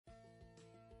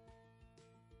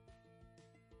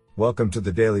Welcome to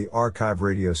the Daily Archive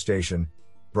radio station,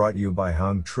 brought you by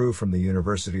Hung Tru from the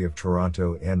University of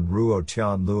Toronto and Ruo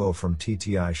Tian Luo from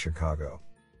TTI Chicago.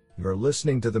 You are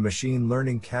listening to the Machine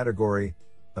Learning category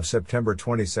of September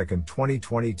 22,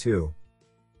 2022.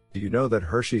 Do you know that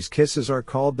Hershey's Kisses are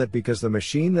called that because the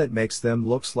machine that makes them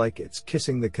looks like it's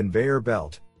kissing the conveyor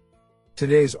belt?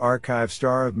 Today's archive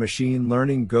star of machine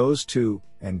learning goes to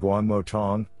and Guangmo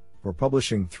Tong for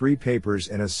publishing 3 papers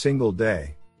in a single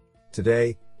day.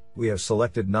 Today, we have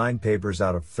selected 9 papers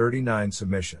out of 39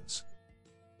 submissions.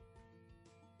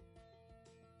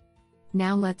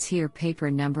 Now let's hear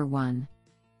paper number 1.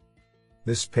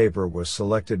 This paper was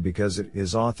selected because it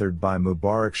is authored by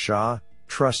Mubarak Shah,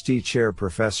 Trustee Chair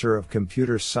Professor of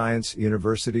Computer Science,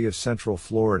 University of Central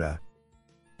Florida.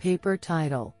 Paper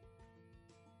title: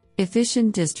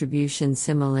 Efficient Distribution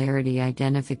Similarity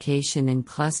Identification in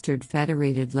Clustered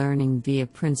Federated Learning via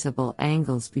Principal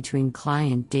Angles between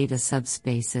Client Data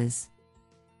Subspaces.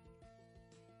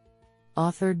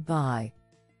 Authored by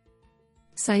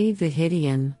Saeed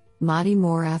Vahidian, Mahdi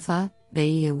Morafa,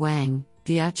 Beiya Wang,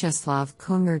 Vyacheslav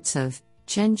Kungertsev,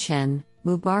 Chen Chen,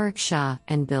 Mubarak Shah,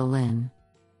 and Bill Lin.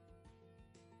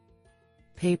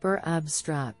 Paper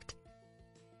abstract: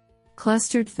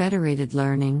 Clustered Federated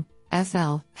Learning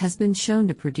FL, has been shown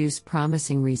to produce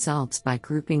promising results by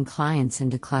grouping clients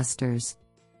into clusters.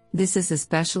 This is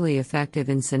especially effective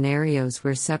in scenarios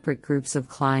where separate groups of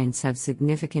clients have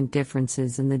significant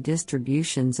differences in the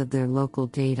distributions of their local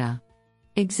data.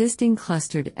 Existing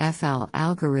clustered FL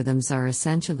algorithms are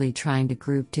essentially trying to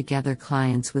group together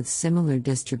clients with similar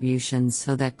distributions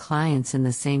so that clients in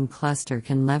the same cluster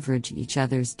can leverage each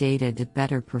other's data to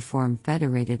better perform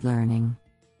federated learning.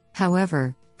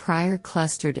 However, prior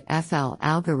clustered FL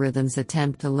algorithms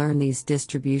attempt to learn these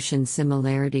distribution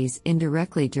similarities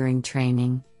indirectly during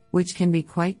training, which can be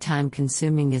quite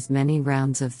time-consuming as many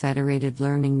rounds of federated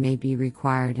learning may be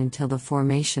required until the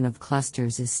formation of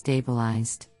clusters is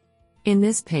stabilized. In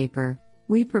this paper,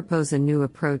 we propose a new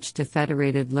approach to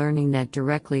federated learning that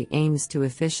directly aims to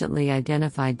efficiently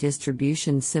identify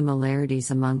distribution similarities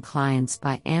among clients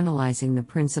by analyzing the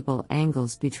principal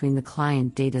angles between the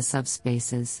client data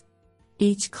subspaces.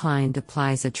 Each client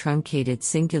applies a truncated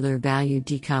singular value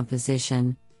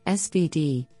decomposition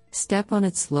 (SVD) step on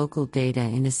its local data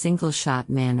in a single-shot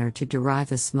manner to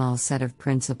derive a small set of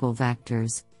principal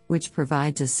vectors, which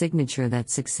provides a signature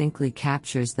that succinctly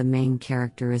captures the main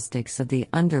characteristics of the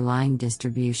underlying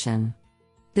distribution.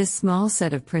 This small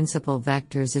set of principal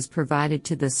vectors is provided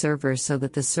to the server so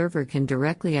that the server can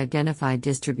directly identify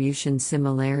distribution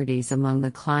similarities among the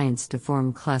clients to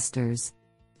form clusters.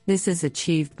 This is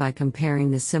achieved by comparing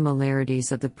the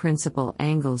similarities of the principal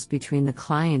angles between the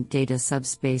client data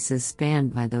subspaces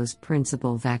spanned by those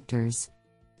principal vectors.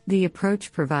 The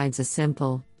approach provides a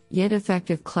simple, yet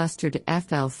effective clustered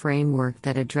FL framework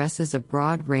that addresses a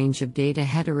broad range of data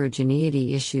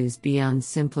heterogeneity issues beyond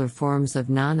simpler forms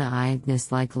of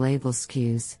non-aigness like label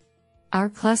skews. Our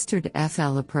clustered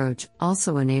FL approach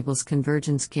also enables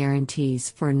convergence guarantees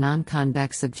for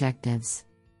non-convex objectives.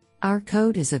 Our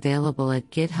code is available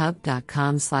at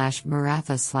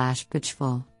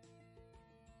github.com/marafa/pitchful.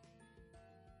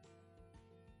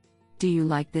 Do you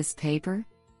like this paper?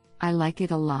 I like it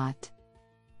a lot.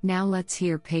 Now let's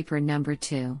hear paper number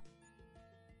 2.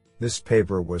 This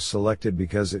paper was selected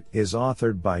because it is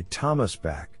authored by Thomas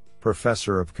Back,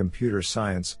 Professor of Computer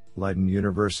Science, Leiden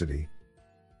University.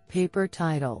 Paper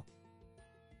title: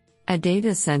 A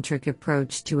data-centric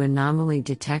approach to anomaly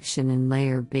detection in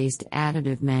layer-based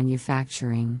additive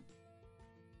manufacturing.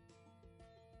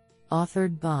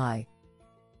 Authored by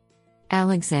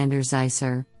Alexander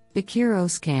Zeisser, Bakir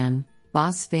Özkan,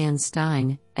 Bas van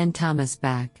Stein, and Thomas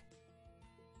Back.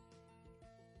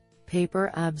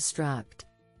 Paper abstract: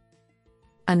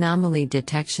 Anomaly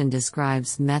detection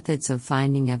describes methods of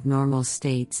finding abnormal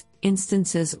states,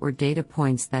 instances or data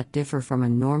points that differ from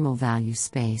a normal value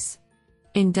space.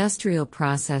 Industrial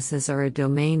processes are a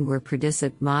domain where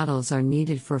predictive models are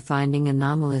needed for finding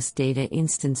anomalous data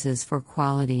instances for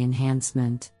quality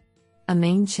enhancement. A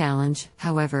main challenge,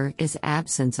 however, is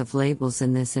absence of labels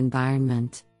in this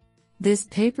environment. This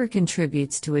paper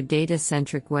contributes to a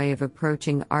data-centric way of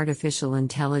approaching artificial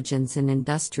intelligence in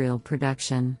industrial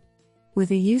production.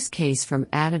 With a use case from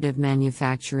additive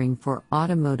manufacturing for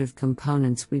automotive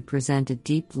components, we present a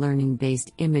deep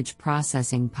learning-based image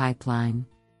processing pipeline.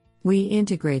 We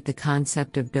integrate the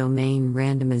concept of domain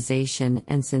randomization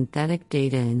and synthetic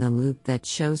data in the loop that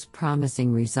shows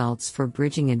promising results for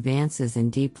bridging advances in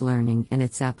deep learning and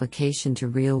its application to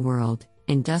real-world,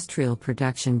 industrial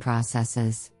production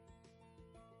processes.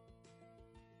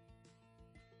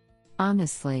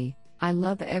 Honestly, I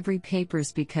love every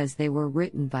papers because they were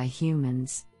written by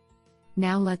humans.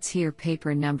 Now let's hear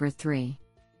paper number 3.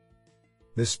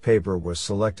 This paper was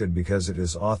selected because it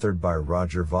is authored by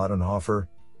Roger Wadenhofer,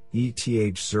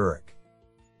 ETH Zurich.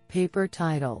 Paper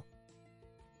title: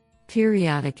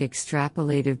 Periodic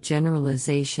Extrapolative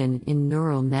Generalization in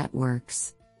Neural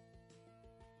Networks.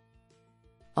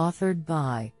 Authored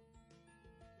by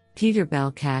Peter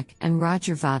Belkak and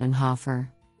Roger Wadenhofer.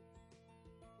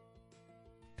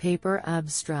 Paper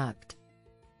abstract: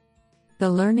 The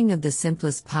learning of the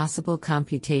simplest possible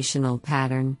computational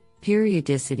pattern,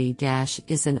 periodicity -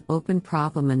 is an open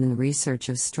problem in the research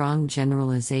of strong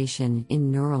generalization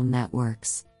in neural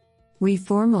networks. We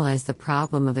formalize the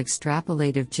problem of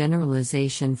extrapolative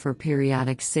generalization for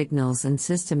periodic signals and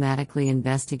systematically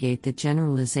investigate the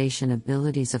generalization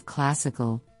abilities of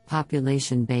classical,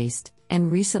 population-based,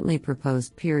 and recently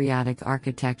proposed periodic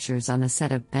architectures on a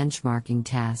set of benchmarking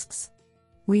tasks.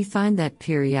 We find that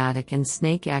periodic and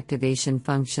snake activation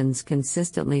functions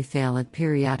consistently fail at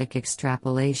periodic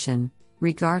extrapolation,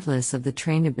 regardless of the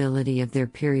trainability of their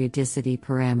periodicity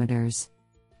parameters.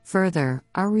 Further,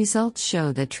 our results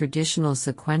show that traditional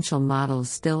sequential models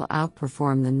still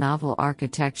outperform the novel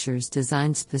architectures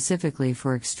designed specifically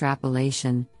for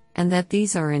extrapolation, and that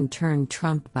these are in turn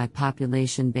trumped by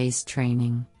population-based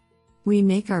training. We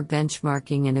make our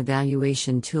benchmarking and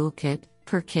evaluation toolkit,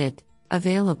 PERKit,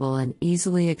 available and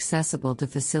easily accessible to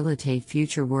facilitate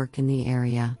future work in the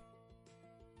area.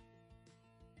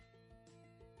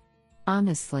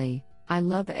 Honestly, I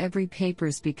love every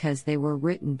papers because they were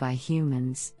written by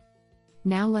humans.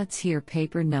 Now let's hear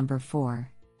paper number 4.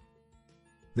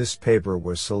 This paper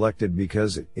was selected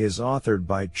because it is authored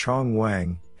by Chong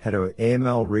Wang, Head of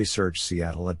AML Research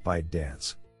Seattle at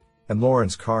ByteDance, and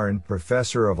Lawrence Karin,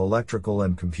 Professor of Electrical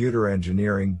and Computer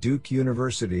Engineering, Duke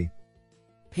University.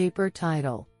 Paper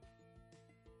title: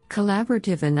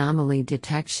 Collaborative Anomaly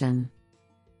Detection.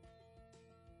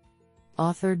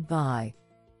 Authored by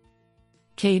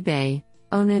Kei Bei,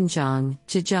 Onan Zhang,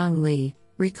 Zhejiang Li,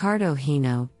 Ricardo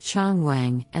Hino, Chong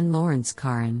Wang, and Lawrence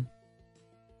Karin.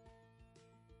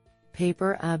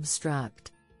 Paper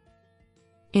abstract: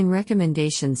 In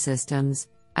recommendation systems,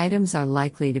 items are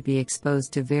likely to be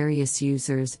exposed to various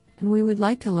users, and we would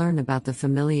like to learn about the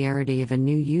familiarity of a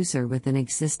new user with an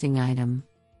existing item.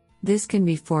 This can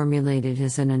be formulated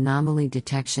as an anomaly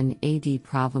detection AD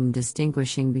problem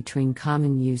distinguishing between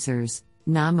common users,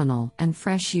 nominal, and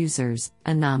fresh users,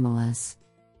 anomalous.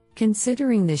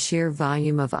 Considering the sheer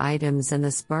volume of items and the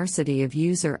sparsity of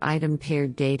user-item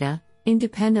paired data,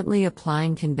 independently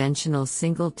applying conventional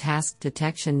single-task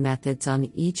detection methods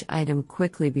on each item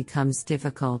quickly becomes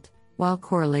difficult, while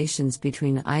correlations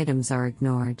between items are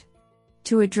ignored.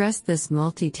 To address this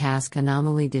multitask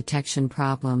anomaly detection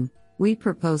problem, we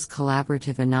propose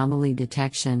collaborative anomaly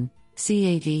detection,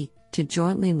 CAD, to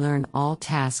jointly learn all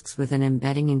tasks with an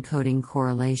embedding encoding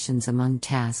correlations among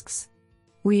tasks.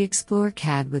 We explore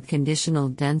CAD with conditional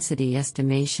density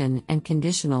estimation and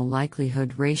conditional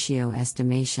likelihood ratio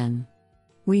estimation.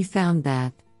 We found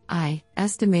that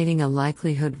estimating a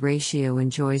likelihood ratio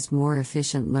enjoys more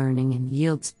efficient learning and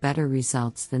yields better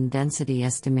results than density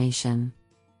estimation.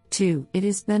 2. It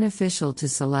is beneficial to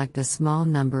select a small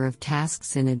number of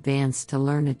tasks in advance to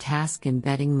learn a task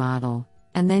embedding model,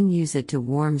 and then use it to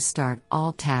warm start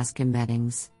all task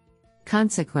embeddings.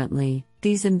 Consequently,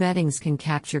 these embeddings can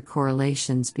capture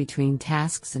correlations between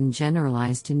tasks and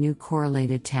generalize to new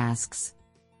correlated tasks.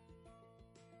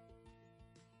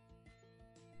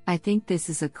 I think this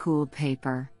is a cool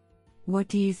paper. What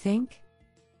do you think?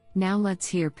 Now let's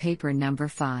hear paper number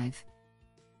 5.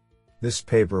 This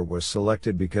paper was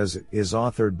selected because it is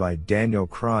authored by Daniel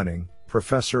Kroning,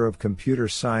 Professor of Computer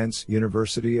Science,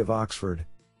 University of Oxford.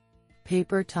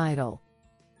 Paper title: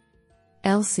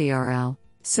 LCRL,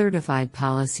 Certified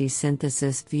Policy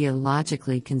Synthesis via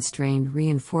Logically Constrained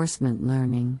Reinforcement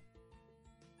Learning.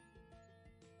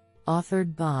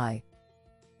 Authored by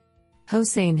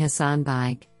Hossein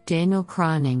Hassanbaig, Daniel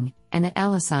Kroning, and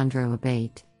Alessandro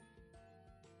Abate.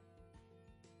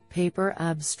 Paper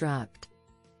abstract: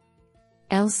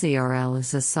 LCRL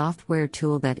is a software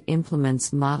tool that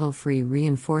implements model-free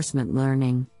reinforcement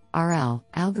learning (RL)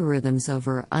 algorithms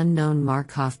over unknown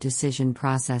Markov decision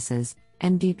processes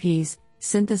 (MDPs),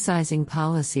 synthesizing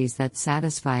policies that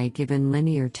satisfy a given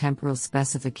linear temporal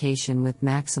specification with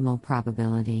maximal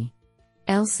probability.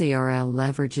 LCRL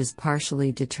leverages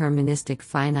partially deterministic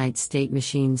finite state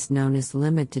machines known as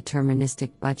limit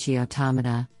deterministic Bucci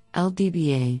automata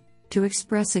 (LDBA) to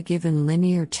express a given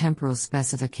linear temporal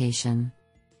specification.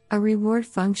 A reward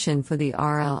function for the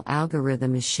RL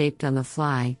algorithm is shaped on the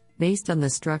fly, based on the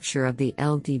structure of the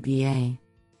LDBA.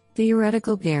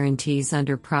 Theoretical guarantees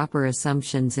under proper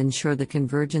assumptions ensure the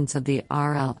convergence of the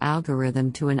RL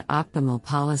algorithm to an optimal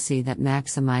policy that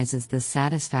maximizes the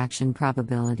satisfaction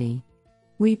probability.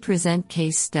 We present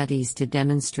case studies to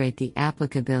demonstrate the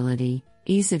applicability,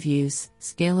 ease of use,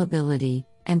 scalability,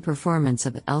 and performance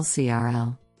of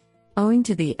LCRL. Owing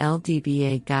to the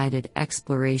LDBA-guided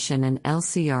exploration and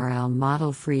LCRL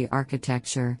model-free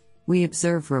architecture, we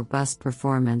observe robust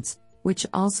performance, which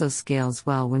also scales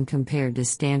well when compared to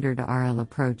standard RL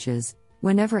approaches,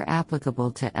 whenever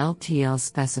applicable to LTL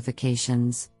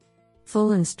specifications.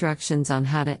 Full instructions on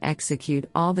how to execute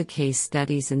all the case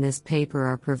studies in this paper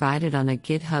are provided on a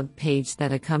GitHub page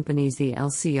that accompanies the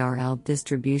LCRL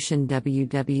distribution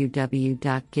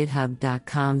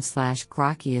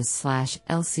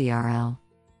www.github.com/Grocius/LCRL.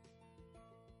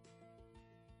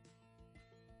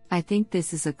 I think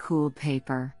this is a cool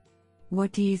paper.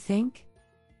 What do you think?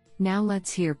 Now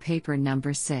let's hear paper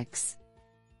number 6.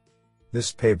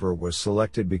 This paper was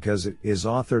selected because it is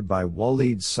authored by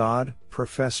Walid Saad,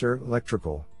 Professor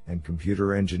Electrical and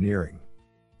Computer Engineering,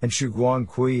 and Xuguang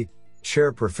Cui,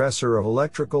 Chair Professor of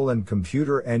Electrical and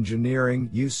Computer Engineering,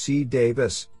 UC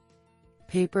Davis.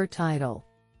 Paper title: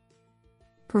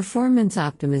 Performance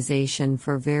Optimization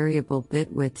for Variable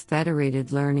Bit Width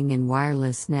Federated Learning in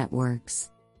Wireless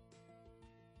Networks.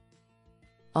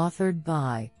 Authored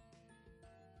by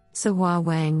Sihua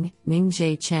Wang,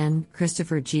 Mingjie Chen,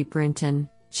 Christopher G. Brinton,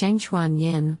 Chengchuan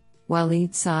Yin,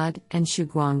 Walid Saad, and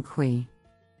Xuguang Cui.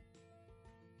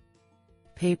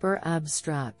 Paper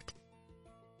abstract: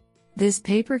 This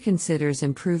paper considers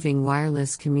improving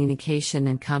wireless communication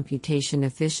and computation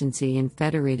efficiency in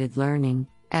federated learning,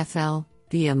 FL,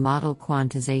 via model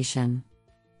quantization.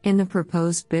 In the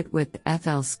proposed bit-width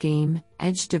FL scheme,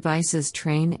 edge devices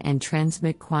train and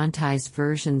transmit quantized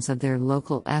versions of their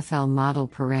local FL model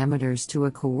parameters to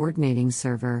a coordinating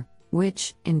server,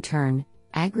 which, in turn,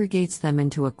 aggregates them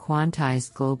into a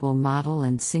quantized global model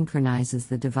and synchronizes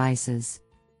the devices.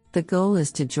 The goal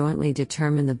is to jointly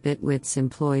determine the bit widths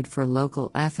employed for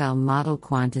local FL model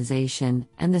quantization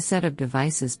and the set of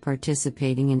devices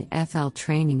participating in FL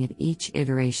training at each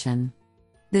iteration.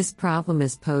 This problem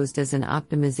is posed as an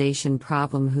optimization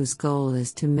problem whose goal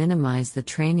is to minimize the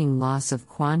training loss of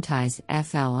quantized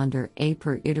FL under a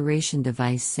per iteration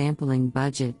device sampling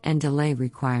budget and delay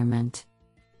requirement.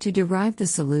 To derive the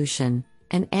solution,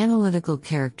 an analytical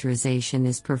characterization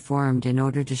is performed in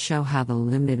order to show how the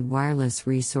limited wireless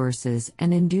resources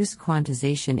and induced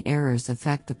quantization errors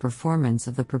affect the performance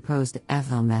of the proposed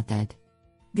FL method.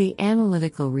 The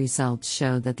analytical results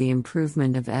show that the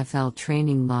improvement of FL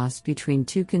training loss between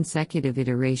two consecutive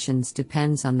iterations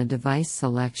depends on the device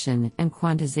selection and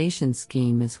quantization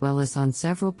scheme as well as on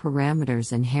several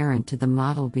parameters inherent to the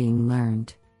model being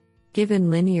learned.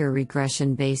 Given linear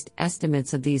regression-based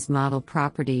estimates of these model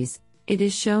properties, it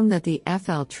is shown that the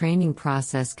FL training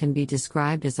process can be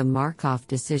described as a Markov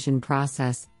decision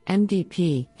process,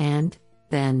 MDP, and,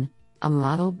 then, a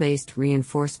model-based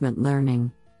reinforcement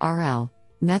learning, RL,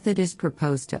 method is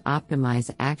proposed to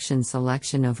optimize action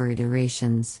selection over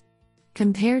iterations.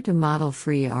 Compared to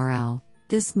model-free RL,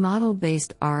 this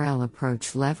model-based RL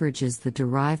approach leverages the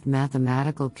derived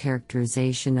mathematical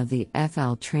characterization of the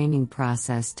FL training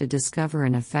process to discover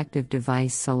an effective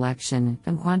device selection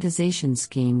and quantization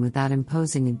scheme without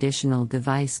imposing additional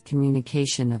device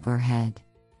communication overhead.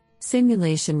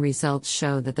 Simulation results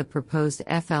show that the proposed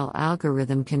FL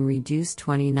algorithm can reduce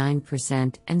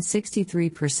 29% and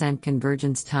 63%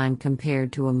 convergence time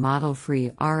compared to a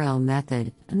model-free RL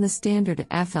method and the standard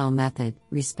FL method,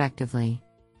 respectively.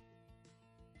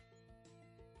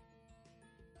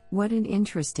 What an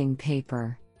interesting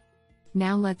paper.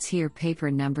 Now let's hear paper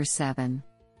number 7.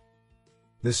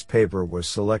 This paper was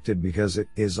selected because it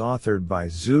is authored by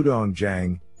Zhudong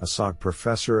Zhang, a SOC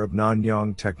professor of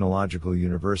Nanyang Technological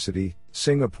University,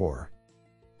 Singapore.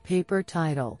 Paper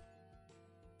title: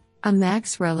 A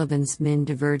max relevance min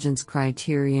divergence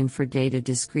criterion for data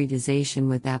discretization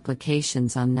with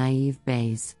applications on naive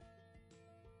Bayes.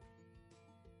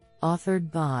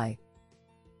 Authored by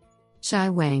Shai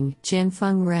Wang,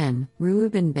 Jianfeng Ren,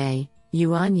 Ruobin Bei,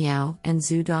 Yuan Yao, and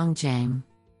Zhudong Zhang.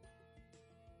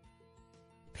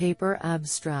 Paper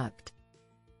abstract: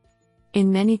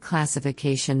 In many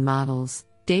classification models,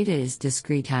 data is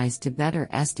discretized to better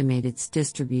estimate its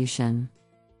distribution.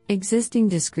 Existing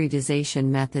discretization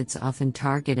methods often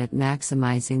target at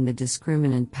maximizing the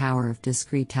discriminant power of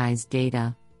discretized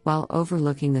data, while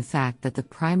overlooking the fact that the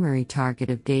primary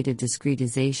target of data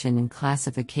discretization and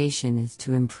classification is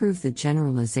to improve the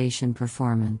generalization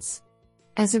performance.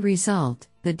 As a result,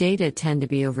 the data tend to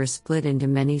be oversplit into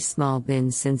many small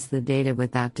bins since the data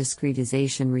without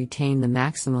discretization retain the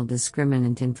maximal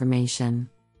discriminant information.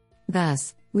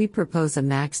 Thus, we propose a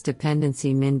max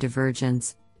dependency min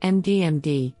divergence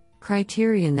 (MDMD)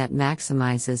 criterion that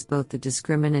maximizes both the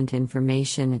discriminant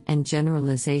information and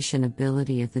generalization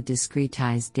ability of the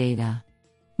discretized data.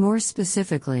 More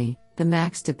specifically, the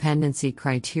max dependency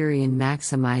criterion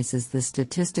maximizes the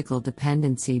statistical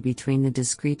dependency between the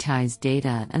discretized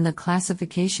data and the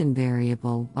classification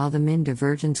variable, while the min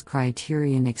divergence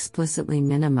criterion explicitly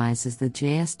minimizes the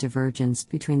JS divergence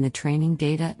between the training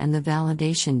data and the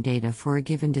validation data for a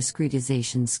given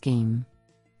discretization scheme.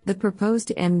 The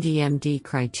proposed MDMD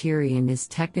criterion is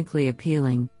technically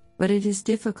appealing, but it is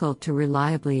difficult to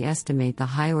reliably estimate the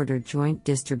high-order joint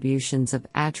distributions of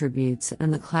attributes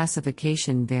and the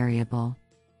classification variable.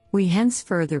 We hence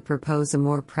further propose a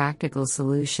more practical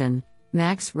solution,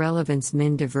 max relevance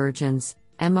min divergence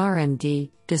 (MRMD)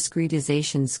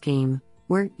 discretization scheme,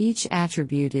 where each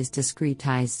attribute is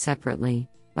discretized separately,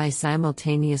 by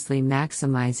simultaneously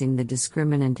maximizing the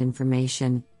discriminant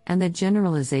information and the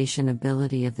generalization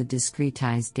ability of the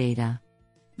discretized data.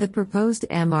 The proposed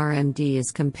MRMD is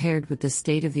compared with the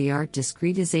state-of-the-art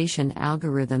discretization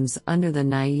algorithms under the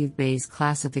naive Bayes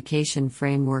classification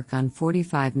framework on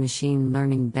 45 machine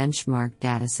learning benchmark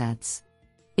datasets.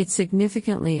 It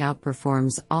significantly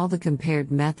outperforms all the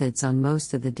compared methods on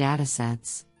most of the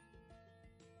datasets.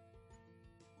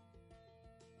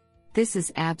 This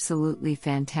is absolutely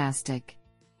fantastic.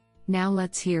 Now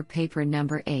let's hear paper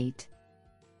number 8.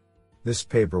 This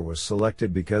paper was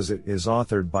selected because it is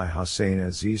authored by Hossein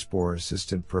Azizpour,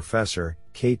 Assistant Professor,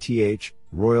 KTH,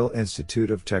 Royal Institute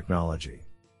of Technology.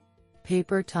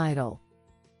 Paper title: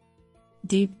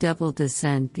 Deep Double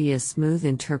Descent via Smooth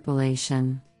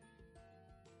Interpolation.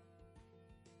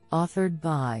 Authored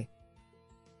by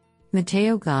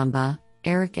Matteo Gamba,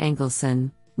 Eric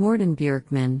Engelson, Morten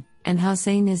Björkman, and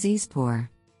Hossein Azizpour.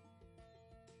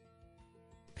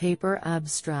 Paper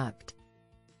abstract: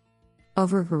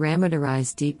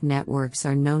 Overparameterized deep networks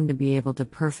are known to be able to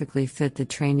perfectly fit the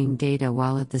training data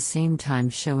while at the same time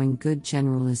showing good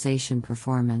generalization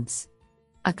performance.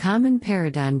 A common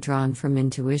paradigm drawn from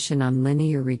intuition on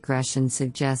linear regression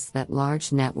suggests that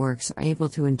large networks are able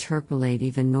to interpolate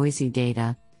even noisy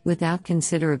data, without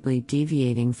considerably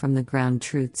deviating from the ground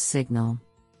truth signal.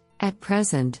 At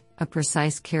present, a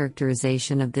precise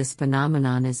characterization of this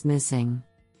phenomenon is missing.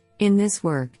 In this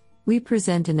work, we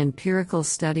present an empirical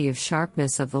study of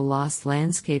sharpness of the loss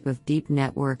landscape of deep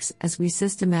networks as we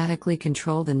systematically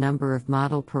control the number of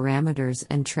model parameters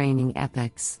and training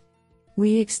epochs.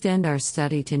 We extend our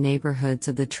study to neighborhoods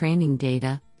of the training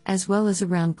data, as well as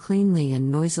around cleanly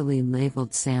and noisily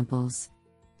labeled samples.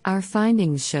 Our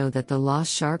findings show that the loss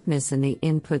sharpness in the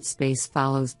input space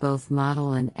follows both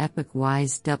model and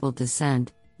epoch-wise double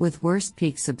descent, with worst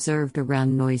peaks observed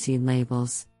around noisy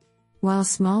labels. While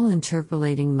small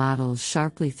interpolating models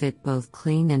sharply fit both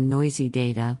clean and noisy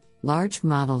data, large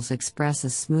models express a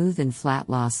smooth and flat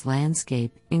loss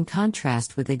landscape, in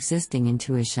contrast with existing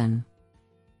intuition.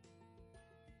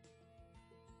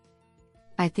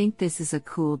 I think this is a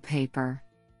cool paper.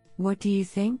 What do you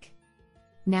think?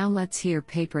 Now let's hear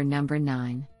paper number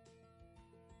 9.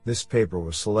 This paper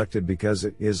was selected because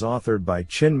it is authored by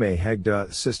Chinmay Hegde,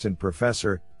 Assistant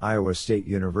Professor, Iowa State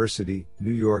University,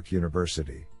 New York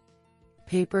University.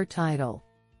 Paper title: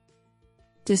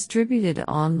 Distributed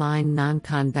Online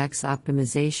Non-Convex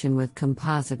Optimization with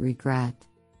Composite Regret.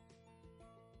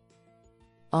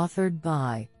 Authored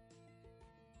by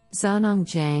Zhanong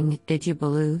Zhang,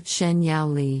 Ijibalu,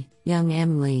 Shenyao Li, Young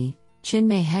M. Li,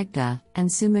 Chinmay Hegde, and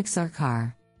Sumik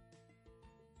Sarkar.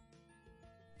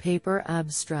 Paper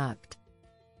abstract: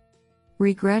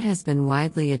 Regret has been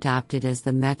widely adopted as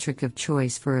the metric of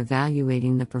choice for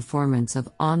evaluating the performance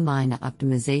of online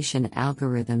optimization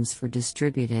algorithms for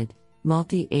distributed,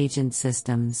 multi-agent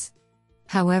systems.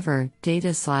 However,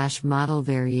 data/model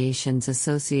variations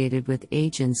associated with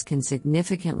agents can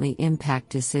significantly impact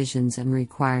decisions and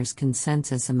requires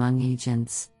consensus among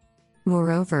agents.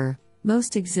 Moreover,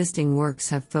 most existing works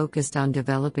have focused on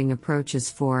developing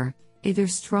approaches for, either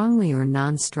strongly or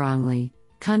non-strongly,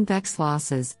 convex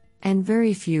losses, and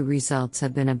very few results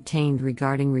have been obtained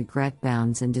regarding regret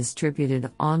bounds and distributed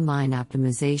online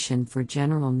optimization for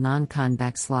general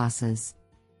non-convex losses.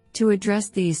 To address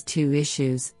these two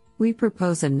issues, we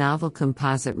propose a novel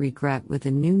composite regret with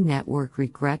a new network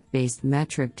regret-based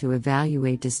metric to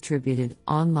evaluate distributed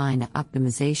online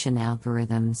optimization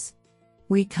algorithms.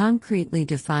 We concretely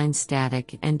define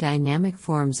static and dynamic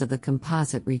forms of the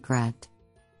composite regret.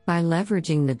 By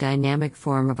leveraging the dynamic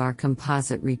form of our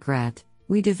composite regret,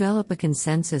 We develop a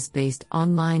consensus-based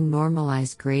online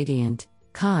normalized gradient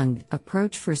 (CONG)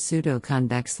 approach for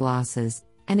pseudo-convex losses,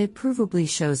 and it provably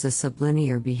shows a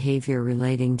sublinear behavior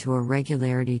relating to a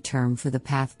regularity term for the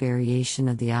path variation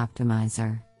of the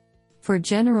optimizer. For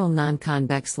general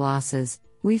non-convex losses,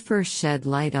 we first shed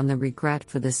light on the regret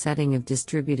for the setting of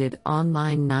distributed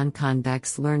online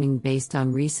non-convex learning based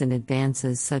on recent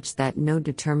advances such that no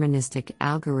deterministic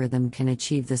algorithm can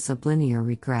achieve the sublinear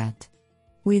regret.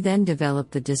 We then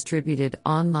developed the distributed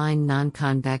online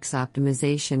non-convex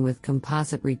optimization with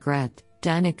composite regret,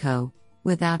 DYNACO,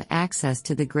 without access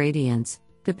to the gradients,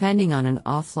 depending on an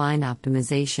offline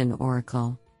optimization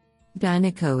oracle.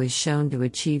 DYNACO is shown to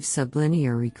achieve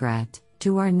sublinear regret.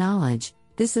 To our knowledge,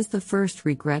 this is the first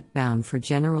regret bound for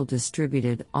general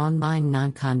distributed online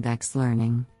non-convex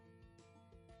learning.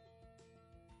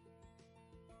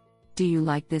 Do you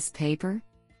like this paper?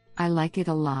 I like it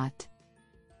a lot.